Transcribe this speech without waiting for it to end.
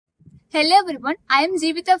Hello everyone, I am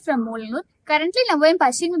Jeevitha from Molanur. Currently now I am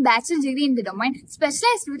pursuing a bachelor's degree in the domain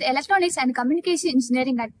specialized with electronics and communication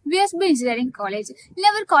engineering at VSB Engineering College. In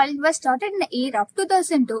our college was started in the year of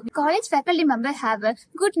 2002. College faculty members have a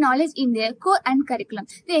good knowledge in their core and curriculum.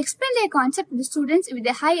 They explain their concept to the students with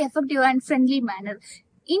a high effective and friendly manner.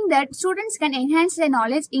 In that, students can enhance their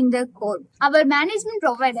knowledge in the core. Our management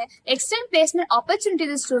provided external placement opportunity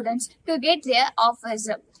to the students to get their offers.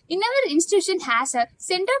 In our institution has a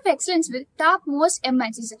center of excellence with topmost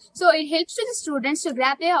MNCs. So it helps to the students to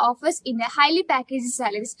grab their offers in a highly packaged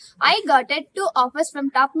salaries. I got two offers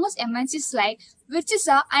from topmost MNCs like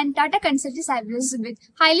Virtusa and Tata Consulting Services with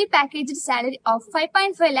highly packaged salary of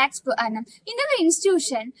 5.5 lakhs per annum. In our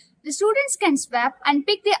institution, the students can swap and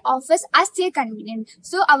pick their offers as they convenient.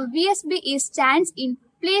 So our VSB stands in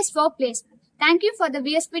place for placement. Thank you for the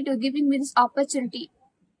VSB to giving me this opportunity.